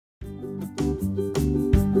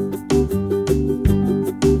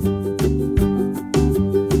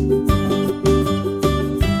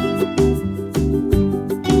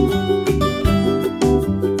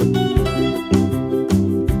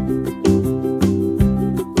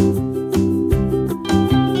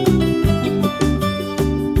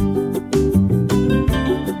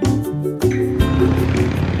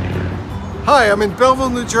Hi, I'm in Belleville,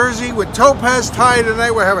 New Jersey with Topaz Thai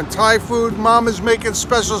tonight. We're having Thai food. Mom is making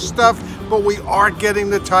special stuff, but we are getting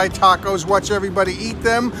the Thai tacos. Watch everybody eat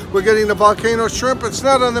them. We're getting the Volcano Shrimp. It's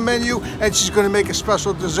not on the menu, and she's going to make a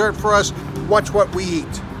special dessert for us. Watch what we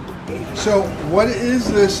eat. So, what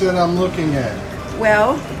is this that I'm looking at?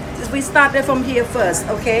 Well, we started from here first,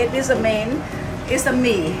 okay? This is a main. It's a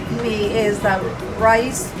mee. Mee is the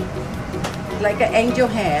rice, like an angel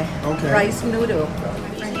hair. Okay. Rice noodle.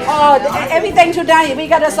 Oh, everything today, we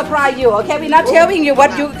gotta surprise you, okay? We're not telling you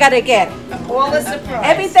what you gotta get. All the surprise.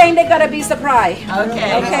 Everything they gotta be surprised.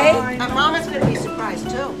 Okay. Okay? My mama's gonna be surprised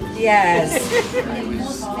too. Yes. It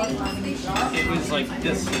was like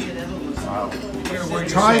this.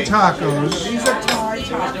 Thai tacos. These are Thai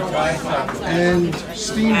tacos. And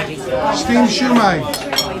steamed shumai.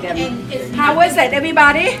 How was it,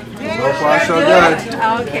 everybody? So far, so good.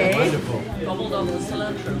 Okay.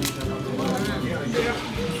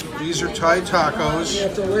 These are Thai tacos.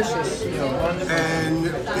 They're delicious.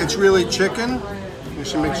 And it's really chicken.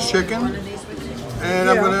 She makes chicken. And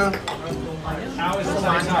I'm gonna.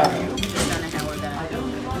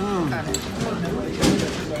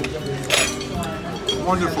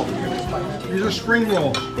 Wonderful. These are spring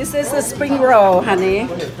roll. This is a spring roll, honey.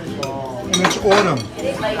 And it's autumn.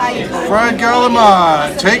 Fried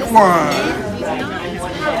galamad. Take one.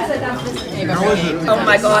 How is it? Oh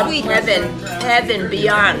my God, heaven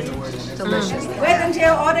beyond. Delicious. Wait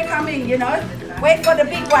until order coming, you know. Wait for the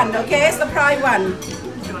big one, okay? Surprise one.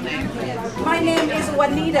 My name is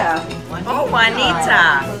Juanita. Oh,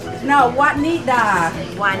 Juanita. No, Juanita.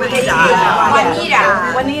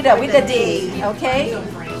 Juanita with the D, okay?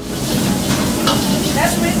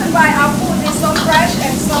 That's the reason why our food is so fresh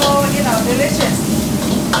and so, you know, delicious.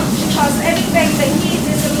 Because everything they eat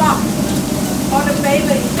is locked. All the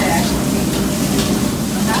flavor is there.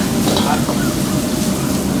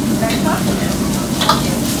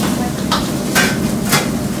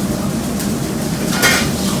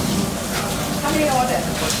 How many orders?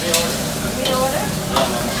 We order?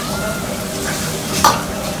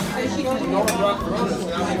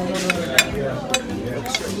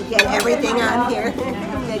 Get everything on here.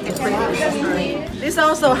 Make it pretty. This is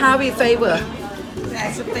also Harvey flavor.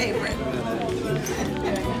 That's a favorite.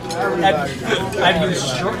 I've used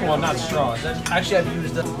straw, well not straws. Actually, I've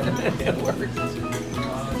used them. It works.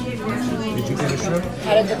 Did you get a shrimp?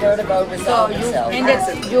 How did the vertigo resolve itself?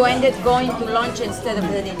 You ended going to lunch instead of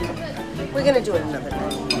the dinner. We're gonna do it another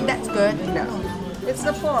night. That's good. No. It's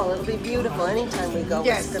the fall. It'll be beautiful anytime we go.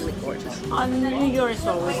 Yes. It's gonna be gorgeous. On New Year is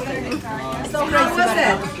always good. So how was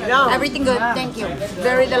it? No. Everything good, thank you.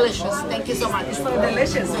 Very delicious. Thank you so much. So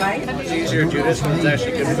delicious, right? It's easier to do this when it's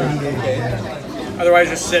actually good food. Otherwise,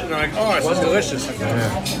 just sitting there like, oh, it's so delicious.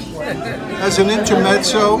 As an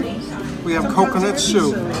intermezzo, we have coconut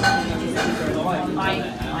soup.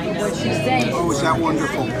 Oh, is that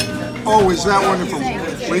wonderful? Oh, is that wonderful?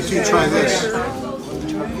 Wait till you try this.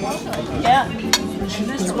 Yeah.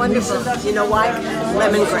 It's wonderful. You know why?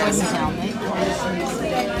 Lemongrass.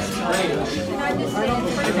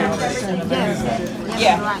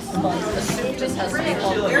 Yeah. The soup just has to be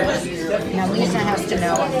open. Now Lisa has to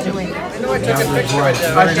know I'm doing it. I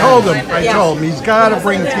told him, he's got to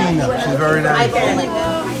bring Tina. She's very nice.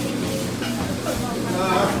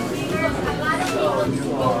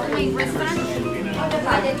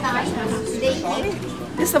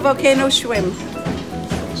 This is a volcano shrimp.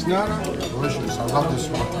 It's not delicious. I love this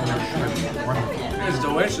volcano shrimp. Wonderful. It's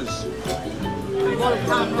delicious.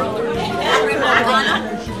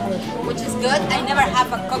 Which is good. I never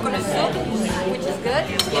have a coconut soup, which is good.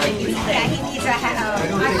 Yeah, he needs a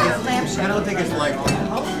lamb I don't think it's like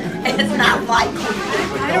that. It's not like I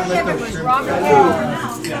don't know if it was Robert.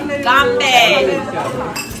 Gambé.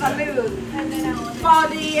 Salute. For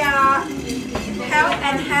the health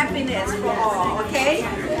and happiness for all, okay?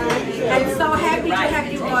 I'm so happy to have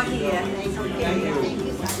you all here. There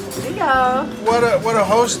you go. What a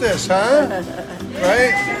hostess, huh?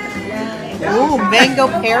 Right? Ooh, mango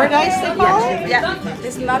paradise they call it? Yeah,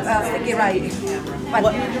 it's not sticky rice,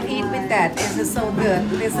 but you eat with that. It's so good.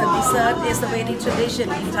 It's a dessert. It's a very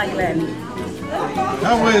tradition in Thailand.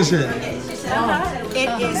 How is it? It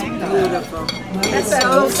is beautiful.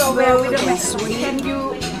 That's so well with the sweet. Can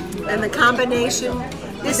you? And the combination,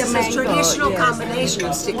 this is a traditional combination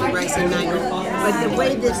of sticky rice and mango. But the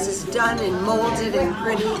way this is done and molded and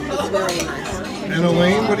pretty, it's very nice. And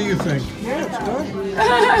Elaine, what do you think? Yeah, it's good.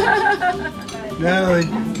 Natalie,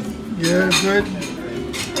 yeah, good?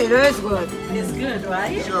 It is good. It's good,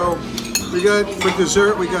 right? So, we got, for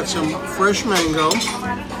dessert, we got some fresh mango.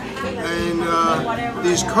 And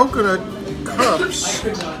these coconut cups,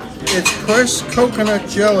 it's pressed coconut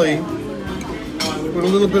jelly with a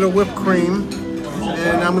little bit of whipped cream,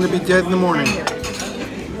 and I'm going to be dead in the morning.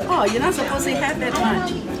 Oh, you're not supposed to have that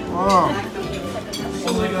much. Oh.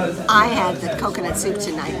 I had the coconut soup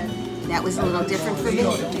tonight. That was a little different for me,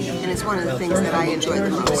 and it's one of the things that I enjoy the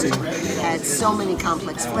most. It had so many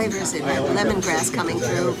complex flavors. It had lemongrass coming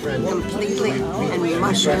through completely, and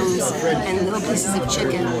mushrooms, and little pieces of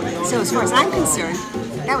chicken. So as far as I'm concerned,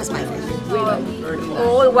 that was my favorite.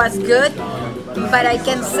 All was good, but I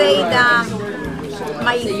can say that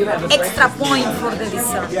my extra point for the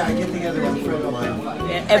dessert.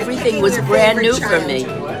 Everything was brand new for me.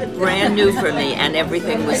 Brand new for me, and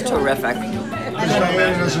everything was terrific.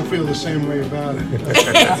 Diana doesn't feel the same way about it.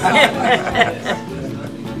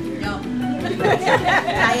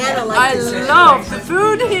 Diana liked I this. love the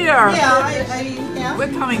food here. We're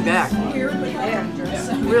coming back.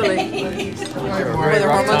 Really.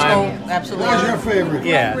 Absolutely. What was your favorite?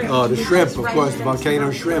 Yeah. Oh, the shrimp, of course, the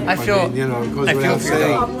volcano shrimp. I feel- mean, you know, it goes I feel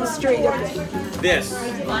without for saying.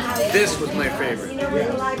 This was my favorite.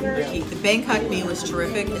 The Bangkok meal was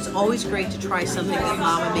terrific. It's always great to try something that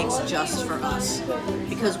Mama makes just for us,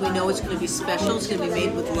 because we know it's going to be special. It's going to be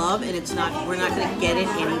made with love, and it's not. We're not going to get it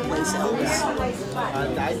anyplace else.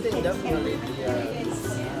 I think definitely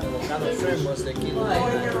the shrimp was the key,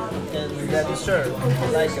 and the dessert,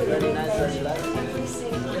 like a very nice, very light.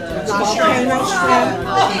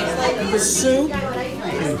 The soup.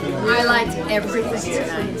 I liked everything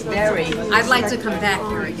tonight. Very. I'd like to come back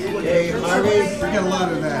here again. We got a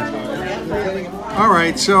lot of that. All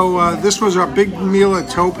right, so this was our big meal at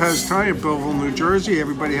Topaz Thai at Belleville, New Jersey.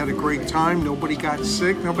 Everybody had a great time. Nobody got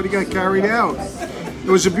sick. Nobody got carried out. It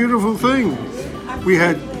was a beautiful thing. We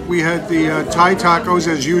had the Thai tacos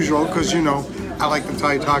as usual, because you know I like the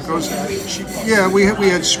Thai tacos. Yeah, we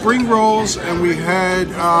had spring rolls and we had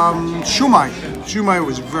shumai. Shumai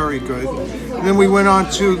was very good. And then we went on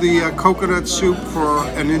to the coconut soup for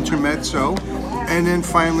an intermezzo, and then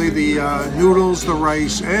finally the noodles, the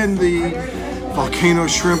rice, and the volcano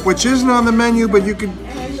shrimp, which isn't on the menu, but you can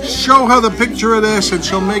show her the picture of this and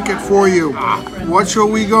she'll make it for you. What shall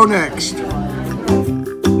we go next?